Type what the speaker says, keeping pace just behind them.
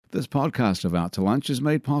This podcast of Out to Lunch is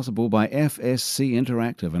made possible by FSC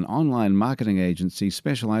Interactive, an online marketing agency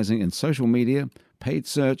specializing in social media, paid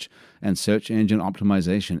search, and search engine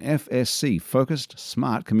optimization. FSC Focused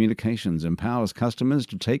Smart Communications empowers customers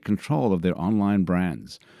to take control of their online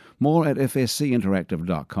brands. More at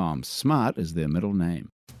fscinteractive.com. Smart is their middle name.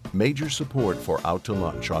 Major support for Out to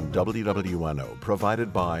Lunch on WWNO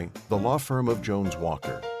provided by the law firm of Jones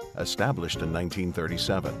Walker. Established in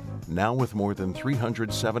 1937, now with more than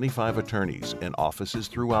 375 attorneys in offices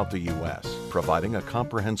throughout the U.S., providing a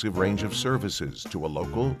comprehensive range of services to a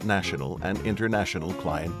local, national, and international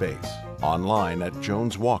client base. Online at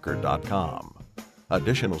joneswalker.com.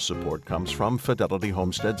 Additional support comes from Fidelity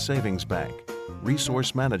Homestead Savings Bank,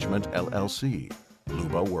 Resource Management LLC,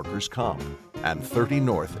 Luba Workers' Comp, and 30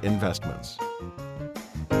 North Investments.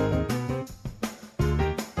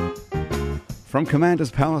 From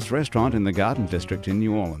Commander's Palace Restaurant in the Garden District in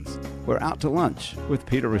New Orleans, we're Out to Lunch with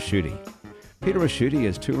Peter Ricchiuti. Peter Ricchiuti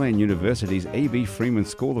is Tulane University's A.B. Freeman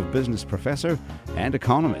School of Business professor and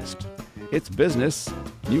economist. It's business,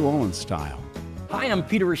 New Orleans style. Hi, I'm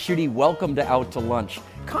Peter Ricchiuti. Welcome to Out to Lunch.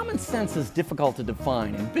 Common sense is difficult to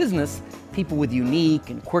define. In business, people with unique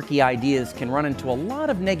and quirky ideas can run into a lot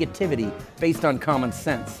of negativity based on common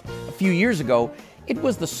sense. A few years ago, it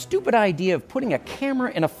was the stupid idea of putting a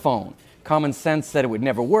camera in a phone. Common sense said it would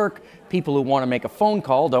never work. People who want to make a phone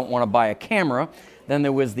call don't want to buy a camera. Then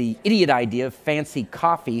there was the idiot idea of fancy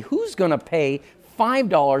coffee. Who's going to pay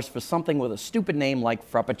 $5 for something with a stupid name like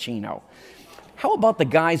Frappuccino? How about the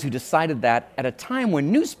guys who decided that at a time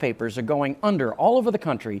when newspapers are going under all over the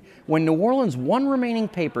country, when New Orleans' one remaining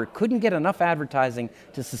paper couldn't get enough advertising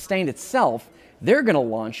to sustain itself, they're going to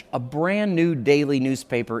launch a brand new daily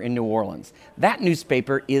newspaper in New Orleans. That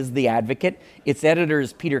newspaper is The Advocate. Its editor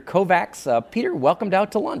is Peter Kovacs. Peter, welcome to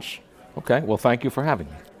Out to Lunch. Okay, well, thank you for having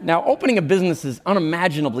me. Now, opening a business is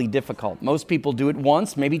unimaginably difficult. Most people do it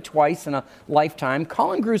once, maybe twice in a lifetime.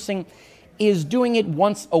 Colin Grussing is doing it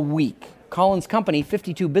once a week. Colin's company,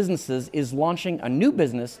 52 Businesses, is launching a new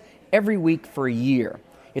business every week for a year.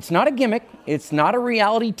 It's not a gimmick, it's not a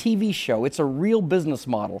reality TV show, it's a real business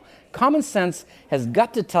model. Common sense has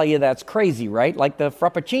got to tell you that's crazy, right? Like the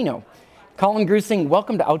Frappuccino. Colin Grussing,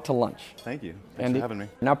 welcome to Out to Lunch. Thank you. Thanks for having me.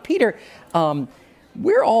 Now, Peter,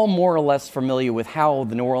 we're all more or less familiar with how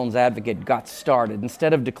the New Orleans Advocate got started.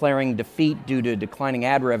 Instead of declaring defeat due to declining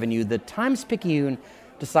ad revenue, the Times-Picayune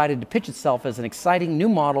decided to pitch itself as an exciting new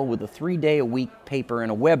model with a 3-day-a-week paper and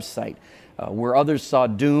a website. Where others saw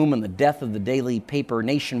doom and the death of the daily paper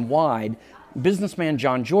nationwide, businessman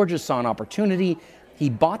John Georges saw an opportunity. He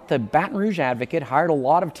bought the Baton Rouge Advocate, hired a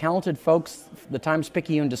lot of talented folks the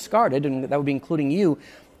Times-Picayune discarded, and that would be including you,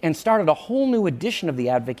 and started a whole new edition of the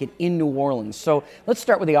Advocate in New Orleans. So let's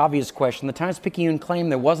start with the obvious question. The Times-Picayune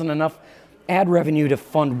claimed there wasn't enough ad revenue to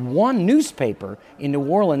fund one newspaper in New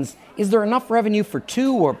Orleans. Is there enough revenue for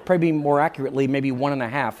two, or probably more accurately, maybe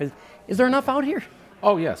 1.5? Is there enough out here?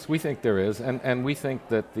 Oh yes, we think there is, and we think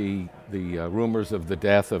that the rumors of the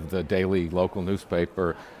death of the daily local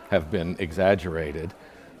newspaper have been exaggerated,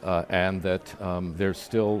 and that there's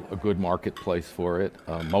still a good marketplace for it.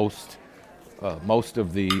 Most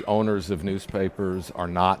of the owners of newspapers are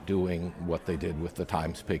not doing what they did with the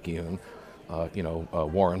Times-Picayune.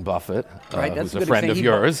 Warren Buffett, right, who's a friend of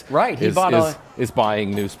yours, is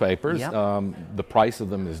buying newspapers. Yep. The price of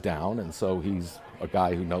them is down, and so he's a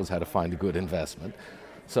guy who knows how to find a good investment.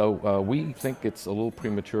 So we think it's a little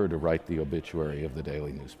premature to write the obituary of the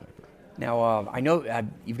daily newspaper. Now, I know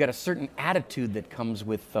you've got a certain attitude that comes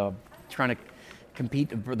with trying to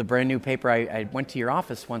compete for the brand new paper. I went to your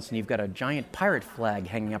office once, and you've got a giant pirate flag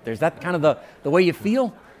hanging up there. Is that kind of the way you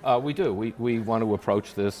feel? We do. We want to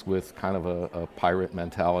approach this with kind of a pirate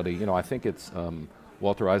mentality. You know, I think it's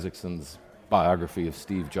Walter Isaacson's biography of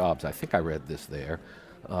Steve Jobs. I think I read this there,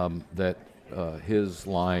 that his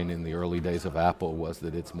line in the early days of Apple was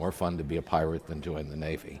that it's more fun to be a pirate than join the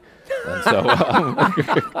Navy. And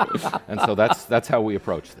so, that's how we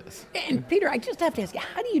approach this. And Peter, I just have to ask you,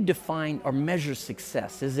 how do you define or measure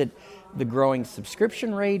success? Is it the growing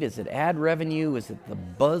subscription rate? Is it ad revenue? Is it the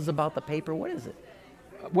buzz about the paper? What is it?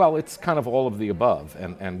 Well, it's kind of all of the above,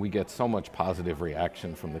 and we get so much positive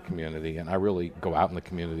reaction from the community, and I really go out in the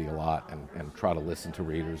community a lot and try to listen to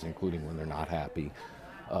readers, including when they're not happy.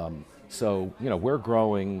 So, we're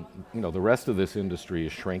growing. The rest of this industry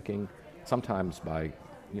is shrinking, sometimes by,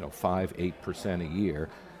 5-8% a year,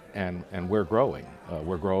 and we're growing.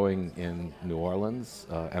 We're growing in New Orleans,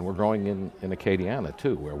 and we're growing in Acadiana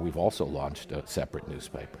too, where we've also launched a separate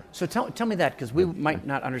newspaper. So tell me that, because we might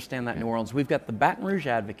not understand that in New Orleans. We've got the Baton Rouge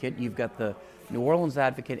Advocate, you've got the New Orleans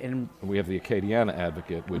Advocate, and we have the Acadiana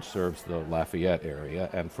Advocate, which serves the Lafayette area.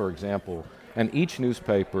 And for example, and each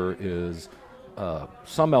newspaper is,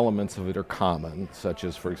 some elements of it are common, such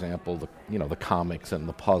as, for example, the comics and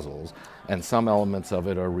the puzzles, and some elements of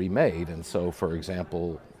it are remade. And so, for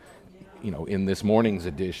example, in this morning's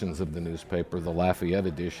editions of the newspaper, the Lafayette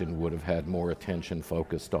edition would have had more attention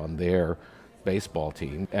focused on their baseball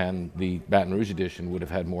team, and the Baton Rouge edition would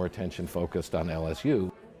have had more attention focused on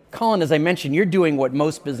LSU. Colin, as I mentioned, you're doing what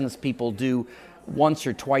most business people do once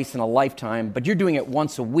or twice in a lifetime, but you're doing it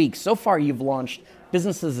once a week. So far, you've launched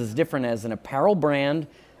businesses as different as an apparel brand,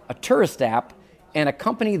 a tourist app, and a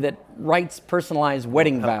company that writes personalized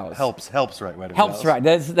wedding vows. Helps write wedding vows. Helps write.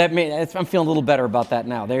 I'm feeling a little better about that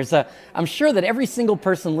now. I'm sure that every single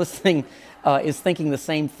person listening is thinking the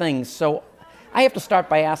same thing. So I have to start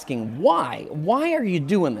by asking, why? Why are you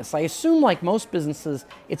doing this? I assume, like most businesses,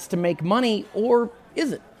 it's to make money, or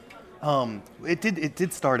is it? It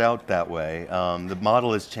did start out that way. The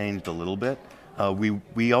model has changed a little bit.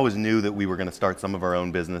 We always knew that we were going to start some of our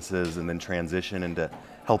own businesses and then transition into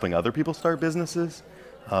helping other people start businesses.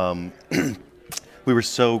 We were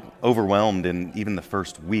so overwhelmed in even the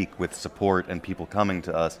first week with support and people coming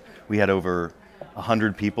to us. We had over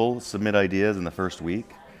 100 people submit ideas in the first week.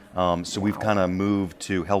 So we've kind of moved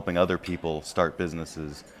to helping other people start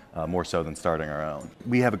businesses more so than starting our own.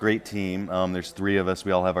 We have a great team. There's 3 of us.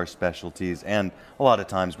 We all have our specialties, and a lot of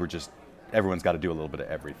times everyone's got to do a little bit of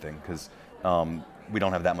everything because we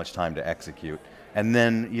don't have that much time to execute. And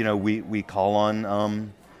then we call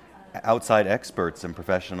on outside experts and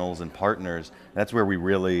professionals and partners. That's where we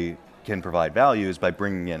really can provide value, is by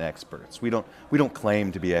bringing in experts. We don't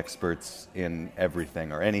claim to be experts in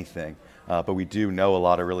everything or anything, but we do know a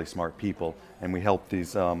lot of really smart people, and we help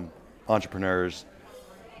these entrepreneurs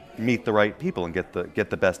meet the right people and get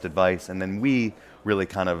the best advice, and then we really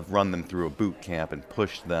kind of run them through a boot camp and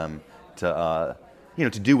push them to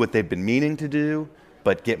to do what they've been meaning to do,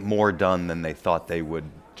 but get more done than they thought they would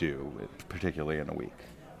do, particularly in a week.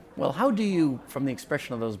 Well, how do you, from the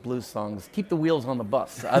expression of those blues songs, keep the wheels on the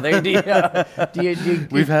bus?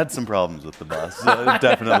 We've had some problems with the bus,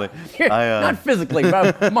 definitely. Not physically,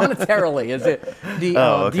 but monetarily. Is it?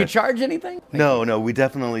 Do you charge anything? No, we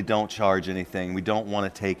definitely don't charge anything. We don't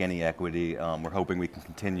want to take any equity. We're hoping we can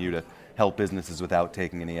continue to help businesses without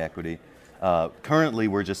taking any equity. Currently,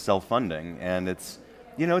 we're just self-funding, and it's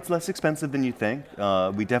less expensive than you think.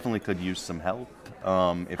 We definitely could use some help. If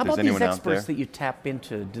How there's about anyone these out experts there. that you tap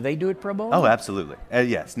into? Do they do it pro bono? Oh, absolutely.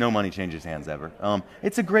 Yes, no money changes hands ever.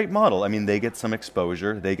 It's a great model. I mean, they get some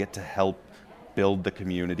exposure. They get to help build the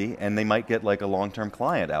community, and they might get like a long-term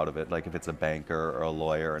client out of it, like if it's a banker or a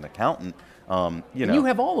lawyer or an accountant. And you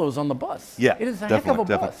have all those on the bus. Yeah, it is a heck of a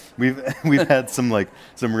bus. We've had some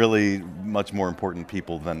really much more important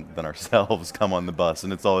people than ourselves come on the bus,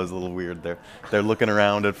 and it's always a little weird. They're looking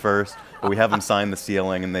around at first, but we have them sign the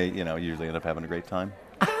ceiling, and they usually end up having a great time.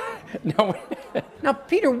 Now,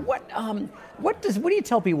 Peter, what do you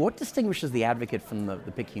tell people? What distinguishes the Advocate from the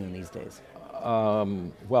Picayune these days?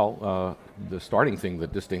 The starting thing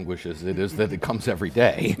that distinguishes it is that it comes every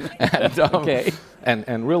day. And, Okay.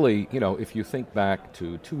 And really, if you think back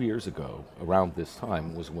to 2 years ago, around this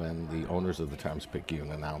time was when the owners of the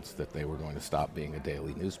Times-Picayune announced that they were going to stop being a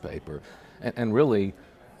daily newspaper. And really,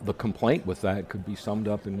 the complaint with that could be summed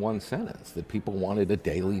up in one sentence, that people wanted a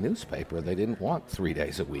daily newspaper. They didn't want 3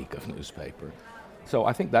 days a week of newspaper. So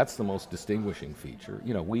I think that's the most distinguishing feature.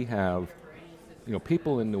 We have,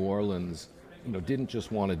 people in New Orleans didn't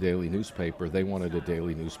just want a daily newspaper, they wanted a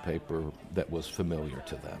daily newspaper that was familiar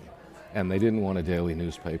to them. And they didn't want a daily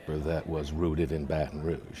newspaper that was rooted in Baton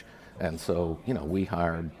Rouge. And so, we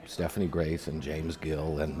hired Stephanie Grace and James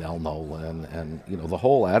Gill and Nell Nolan, and, the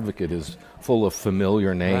whole Advocate is full of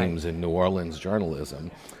familiar names in New Orleans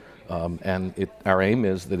journalism. And our aim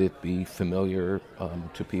is that it be familiar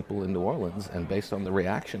to people in New Orleans, and based on the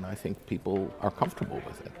reaction, I think people are comfortable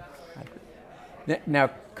with it. Now,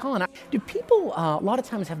 Colin, do people a lot of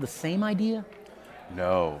times have the same idea?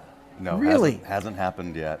 No. Really? Hasn't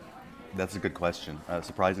happened yet. That's a good question.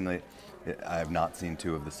 Surprisingly, I have not seen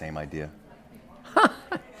 2 of the same idea.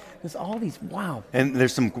 There's all these, wow. And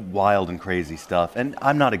there's some wild and crazy stuff. And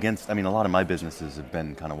I'm not against, a lot of my businesses have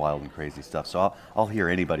been kind of wild and crazy stuff. So I'll hear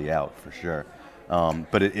anybody out for sure.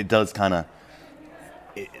 But it does kind of,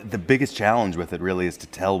 the biggest challenge with it really is to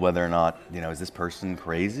tell whether or not, is this person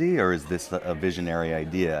crazy or is this a visionary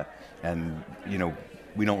idea? And,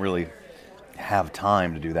 we don't really have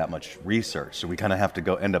time to do that much research. So we kind of have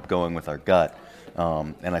to end up going with our gut.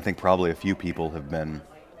 And I think probably a few people have been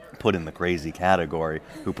put in the crazy category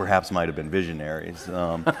who perhaps might have been visionaries.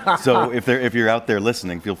 So if you're out there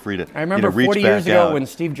listening, feel free to I remember reach 40 back years ago out. when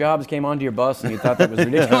Steve Jobs came onto your bus and you thought that was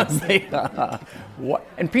ridiculous.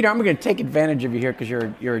 And Peter, I'm going to take advantage of you here because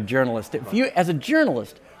you're a journalist. As a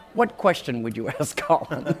journalist, what question would you ask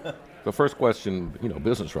Colin? The first question,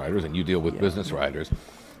 business writers, and you deal with business writers,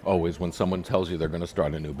 always when someone tells you they're going to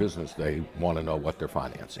start a new business, they want to know what their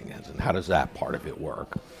financing is and how does that part of it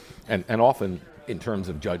work. And often in terms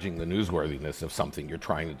of judging the newsworthiness of something, you're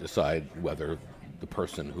trying to decide whether the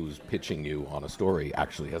person who's pitching you on a story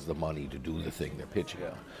actually has the money to do the thing they're pitching.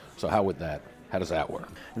 So how does that work?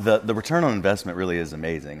 The return on investment really is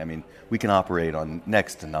amazing. I mean, we can operate on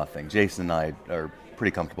next to nothing. Jason and I are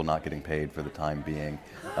pretty comfortable not getting paid for the time being.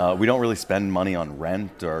 We don't really spend money on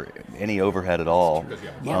rent or any overhead at all.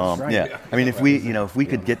 I mean, if we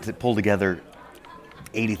could get to pull together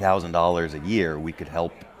 $80,000 a year, we could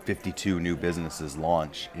help 52 new businesses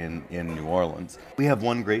launch in New Orleans. We have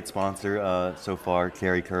one great sponsor so far,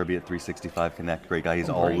 Kerry Kirby at 365 Connect. Great guy. He's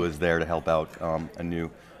always there to help out a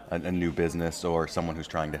new business or someone who's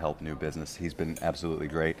trying to help new business. He's been absolutely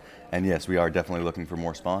great. And yes, we are definitely looking for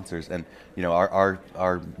more sponsors. And our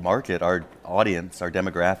market, our audience, our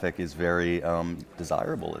demographic is very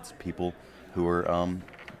desirable. It's people who are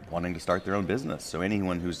wanting to start their own business. So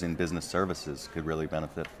anyone who's in business services could really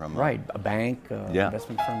benefit from a bank,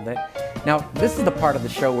 investment firm. Now, this is the part of the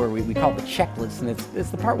show where we call the checklist, and it's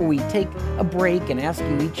the part where we take a break and ask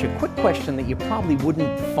you each a quick question that you probably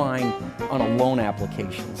wouldn't find on a loan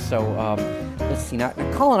application. So let's see. Now,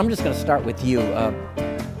 Colin, I'm just going to start with you.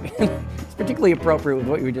 It's particularly appropriate with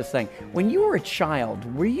what you were just saying. When you were a child,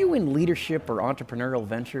 were you in leadership or entrepreneurial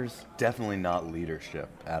ventures? Definitely not leadership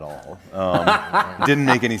at all. Didn't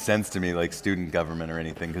make any sense to me, like student government or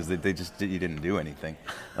anything, because you didn't do anything.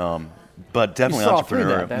 But definitely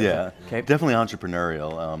entrepreneurial. Definitely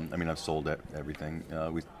entrepreneurial. I mean, I've sold everything.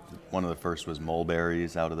 One of the first was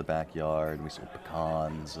mulberries out of the backyard. We sold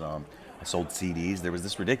pecans. I sold CDs. There was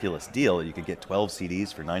this ridiculous deal that you could get 12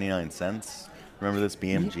 CDs for 99 cents. Remember this,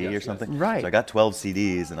 BMG or something? Right. So I got 12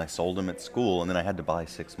 CDs and I sold them at school, and then I had to buy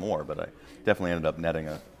 6 more, but I definitely ended up netting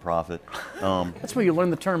a profit. That's where you learn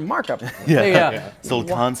the term markup. Sold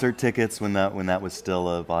concert tickets when that was still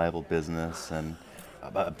a viable business, and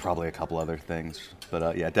probably a couple other things.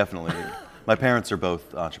 But definitely. My parents are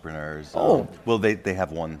both entrepreneurs. Well, they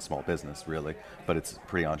have one small business, really, but it's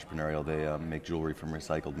pretty entrepreneurial. They make jewelry from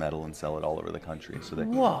recycled metal and sell it all over the country. So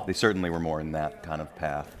they certainly were more in that kind of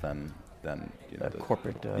path than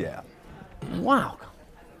corporate. Yeah. Wow,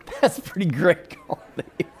 that's pretty great.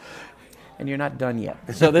 And you're not done yet.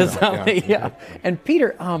 So this, And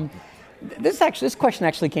Peter, this question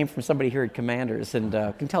actually came from somebody here at Commanders, and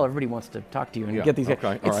can tell everybody wants to talk to you and get these.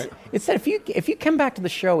 Okay, all right. It said if you come back to the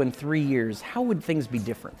show in 3 years, how would things be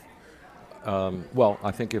different? Well,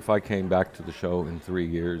 I think if I came back to the show in 3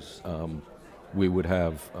 years, we would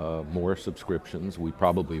have more subscriptions. We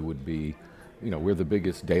probably would be. We're the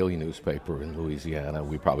biggest daily newspaper in Louisiana.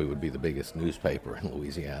 We probably would be the biggest newspaper in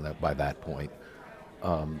Louisiana by that point.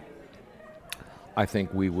 I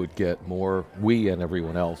think we would get more, we and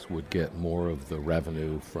everyone else would get more of the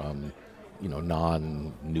revenue from,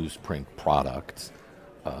 non-newsprint products.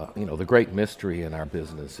 The great mystery in our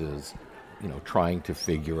business is, trying to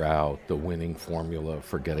figure out the winning formula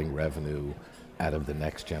for getting revenue out of the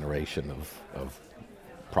next generation of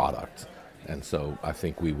products. And so I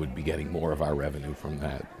think we would be getting more of our revenue from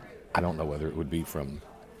that. I don't know whether it would be from,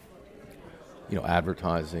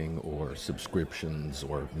 advertising or subscriptions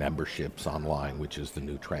or memberships online, which is the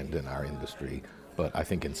new trend in our industry. But I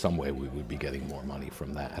think in some way we would be getting more money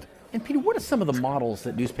from that. And Peter, what are some of the models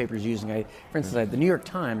that newspapers are using? For instance, the New York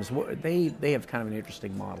Times, they have kind of an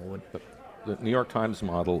interesting model. The New York Times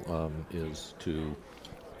model is to,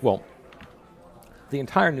 the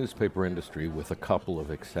entire newspaper industry, with a couple of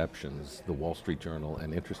exceptions, the Wall Street Journal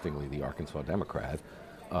and, interestingly, the Arkansas Democrat,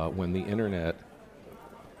 when the internet,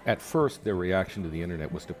 at first their reaction to the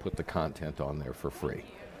internet was to put the content on there for free.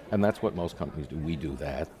 And that's what most companies do. We do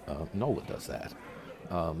that. NOLA does that.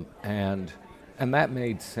 And that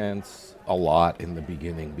made sense a lot in the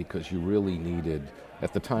beginning because you really needed,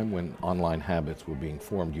 at the time when online habits were being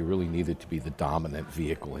formed, you really needed to be the dominant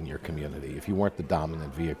vehicle in your community. If you weren't the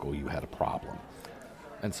dominant vehicle, you had a problem.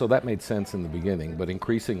 And so that made sense in the beginning, but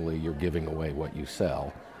increasingly you're giving away what you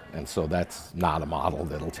sell, and so that's not a model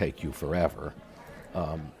that'll take you forever.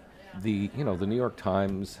 The New York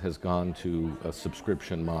Times has gone to a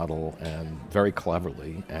subscription model, and very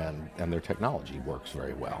cleverly, and their technology works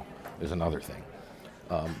very well, is another thing.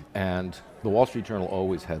 And the Wall Street Journal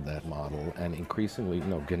always had that model, and increasingly,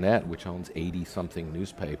 Gannett, which owns 80-something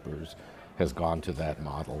newspapers, has gone to that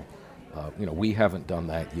model. We haven't done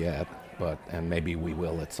that yet, and maybe we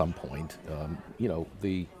will at some point.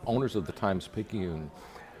 The owners of the Times-Picayune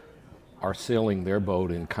are sailing their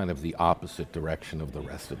boat in kind of the opposite direction of the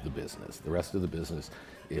rest of the business. The rest of the business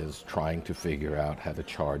is trying to figure out how to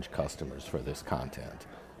charge customers for this content.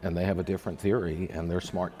 And they have a different theory, and they're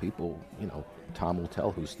smart people. Tom will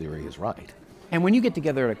tell whose theory is right. And when you get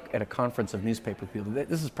together at a conference of newspaper people,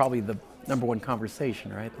 this is probably the number one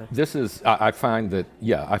conversation, right? This is, I find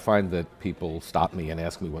that people stop me and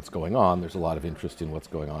ask me what's going on. There's a lot of interest in what's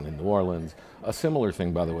going on in New Orleans. A similar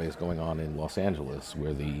thing, by the way, is going on in Los Angeles,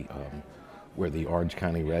 where the Orange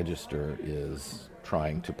County Register is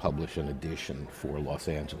trying to publish an edition for Los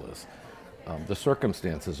Angeles. The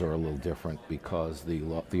circumstances are a little different because the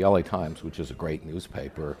LA Times, which is a great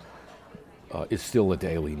newspaper, is still a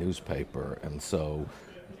daily newspaper, and so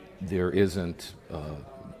there isn't,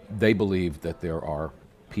 they believe that there are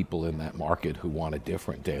people in that market who want a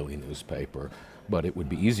different daily newspaper, but it would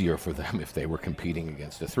be easier for them if they were competing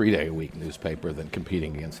against a 3-day-a-week newspaper than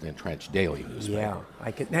competing against an entrenched daily newspaper.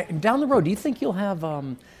 Yeah, now, down the road, do you think you'll have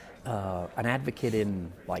an advocate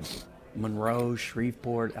in like Monroe,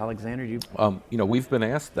 Shreveport, Alexander? We've been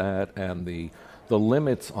asked that, and the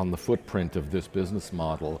limits on the footprint of this business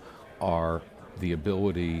model are the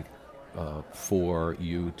ability for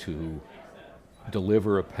you to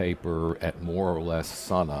deliver a paper at more or less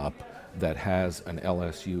sunup that has an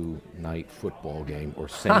LSU night football game or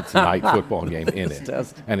Saints night football game in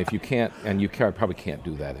it. And if you can't, and you probably can't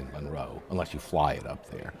do that in Monroe unless you fly it up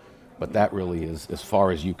there. But that really is as far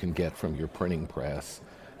as you can get from your printing press,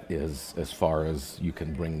 is as far as you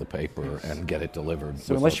can bring the paper and get it delivered.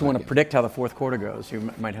 So unless you want to predict how the fourth quarter goes,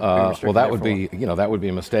 you might have to be well, that would be, that would be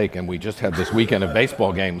a mistake. And we just had this weekend of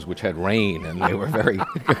baseball games which had rain, and they were very.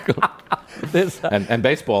 and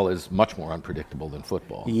baseball is much more unpredictable than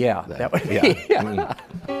football. Yeah, that would be. Yeah.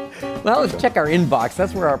 Well, let's check our inbox.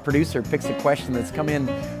 That's where our producer picks a question that's come in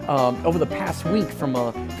over the past week from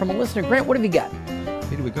a listener. Grant, what have you got?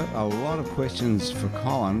 Peter, we've got a lot of questions for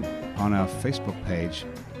Colin on our Facebook page.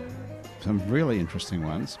 Some really interesting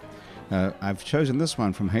ones. I've chosen this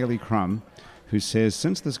one from Haley Crum, who says,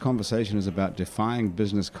 since this conversation is about defying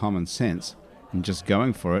business common sense and just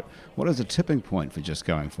going for it, what is the tipping point for just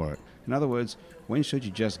going for it? In other words, when should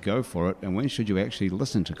you just go for it, and when should you actually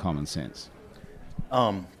listen to common sense?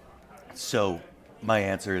 So my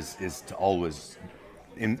answer is to always,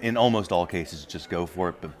 in almost all cases, just go for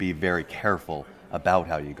it, but be very careful about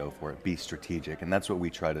how you go for it. Be strategic, and that's what we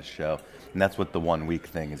try to show, and that's what the 1 week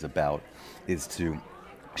thing is about, is to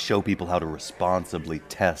show people how to responsibly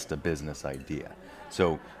test a business idea.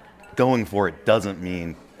 So going for it doesn't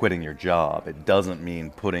mean quitting your job. It doesn't mean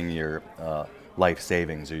putting your life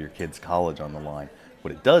savings or your kids' college on the line.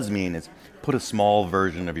 What it does mean is put a small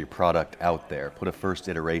version of your product out there, put a first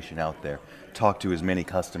iteration out there, talk to as many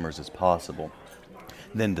customers as possible,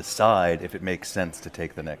 then decide if it makes sense to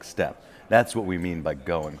take the next step. That's what we mean by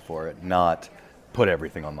going for it, not put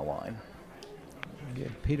everything on the line. Yeah,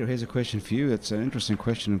 Peter, here's a question for you. It's an interesting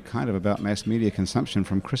question kind of about mass media consumption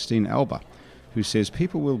from Christine Alba, who says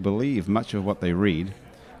people will believe much of what they read,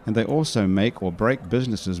 and they also make or break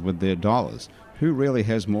businesses with their dollars. Who really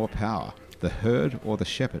has more power, the herd or the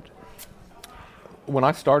shepherd? When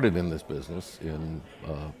I started in this business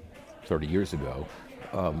 30 years ago,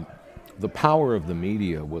 the power of the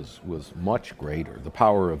media was much greater. The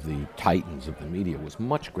power of the titans of the media was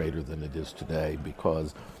much greater than it is today,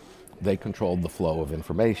 because they controlled the flow of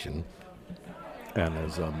information. And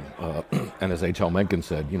as H.L. Mencken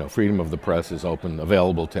said, freedom of the press is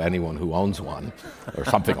available to anyone who owns one, or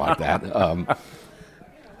something like that.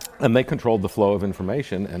 And they controlled the flow of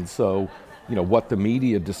information, and so what the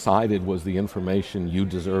media decided was the information you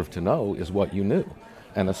deserve to know is what you knew.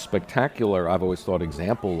 And a spectacular, I've always thought,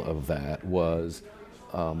 example of that was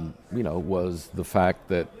the fact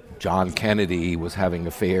that John Kennedy was having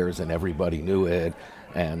affairs and everybody knew it,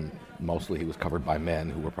 and mostly he was covered by men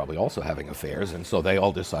who were probably also having affairs, and so they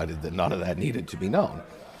all decided that none of that needed to be known.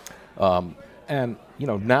 And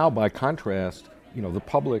now, by contrast, the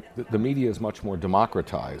public, the media is much more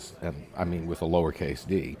democratized, and I mean with a lowercase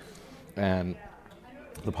d, and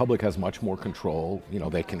the public has much more control.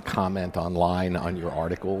 They can comment online on your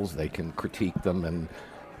articles, they can critique them and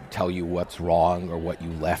tell you what's wrong or what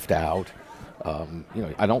you left out.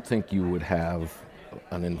 I don't think you would have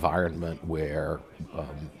an environment where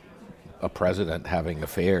a president having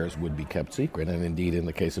affairs would be kept secret, and indeed in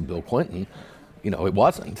the case of Bill Clinton, it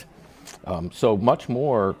wasn't. So much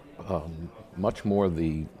more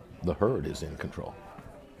the herd is in control.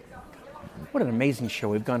 What an amazing show.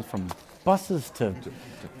 We've gone from buses to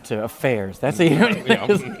affairs. That's Peter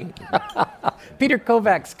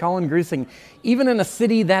Kovacs, Colin Grussing. Even in a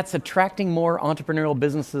city that's attracting more entrepreneurial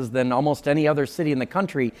businesses than almost any other city in the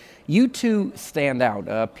country, you two stand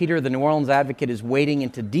out. Peter, the New Orleans Advocate, is wading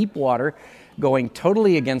into deep water, going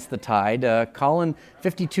totally against the tide. Colin,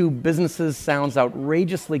 52 businesses sounds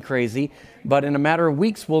outrageously crazy, but in a matter of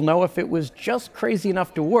weeks, we'll know if it was just crazy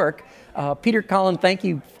enough to work. Peter, Colin, thank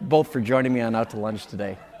you both for joining me on Out to Lunch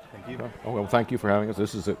today. Thank you. Oh, well, thank you for having us.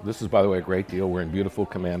 This is, by the way, a great deal. We're in beautiful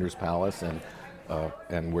Commander's Palace, and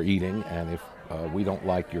we're eating. And if we don't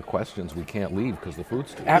like your questions, we can't leave because the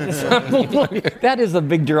food's too good. That is a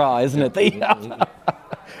big draw, isn't it?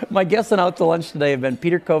 My guests on Out to Lunch today have been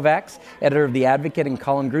Peter Kovacs, editor of The Advocate, and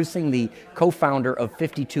Colin Grussing, the co-founder of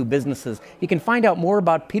 52 Businesses. You can find out more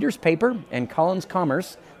about Peter's paper and Colin's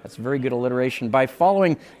commerce, that's very good alliteration, by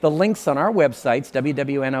following the links on our websites,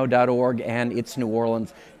 wwno.org and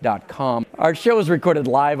itsneworleans.com. Our show is recorded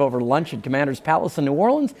live over lunch at Commander's Palace in New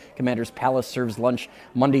Orleans. Commander's Palace serves lunch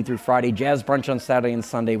Monday through Friday, jazz brunch on Saturday and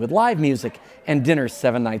Sunday with live music, and dinner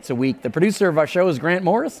 7 nights a week. The producer of our show is Grant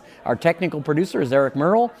Morris. Our technical producer is Eric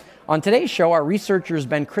Merle. On today's show, our researcher has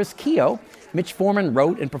been Chris Keogh. Mitch Foreman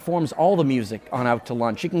wrote and performs all the music on Out to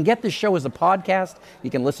Lunch. You can get this show as a podcast,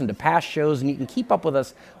 you can listen to past shows, and you can keep up with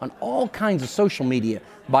us on all kinds of social media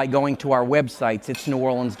by going to our websites,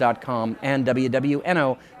 itsneworleans.com and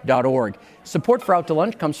wwno.org. Support for Out to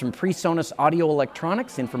Lunch comes from PreSonus Audio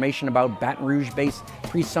Electronics. Information about Baton Rouge-based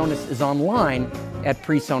PreSonus is online at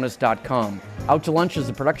presonus.com. Out to Lunch is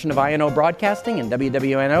a production of INO Broadcasting and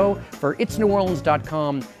WWNO for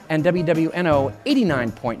itsneworleans.com and WWNO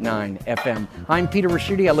 89.9 FM. I'm Peter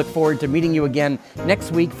Ricchiuti. I look forward to meeting you again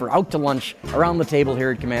next week for Out to Lunch around the table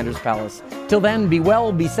here at Commander's Palace. Till then, be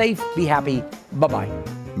well, be safe, be happy. Bye-bye.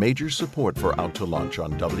 Major support for Out to Lunch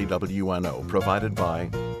on WWNO provided by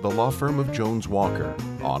the law firm of Jones Walker,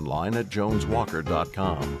 online at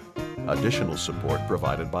joneswalker.com. Additional support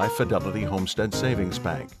provided by Fidelity Homestead Savings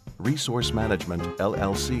Bank, Resource Management,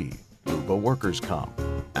 LLC, Luba Workers' Comp,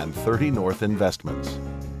 and 30 North Investments.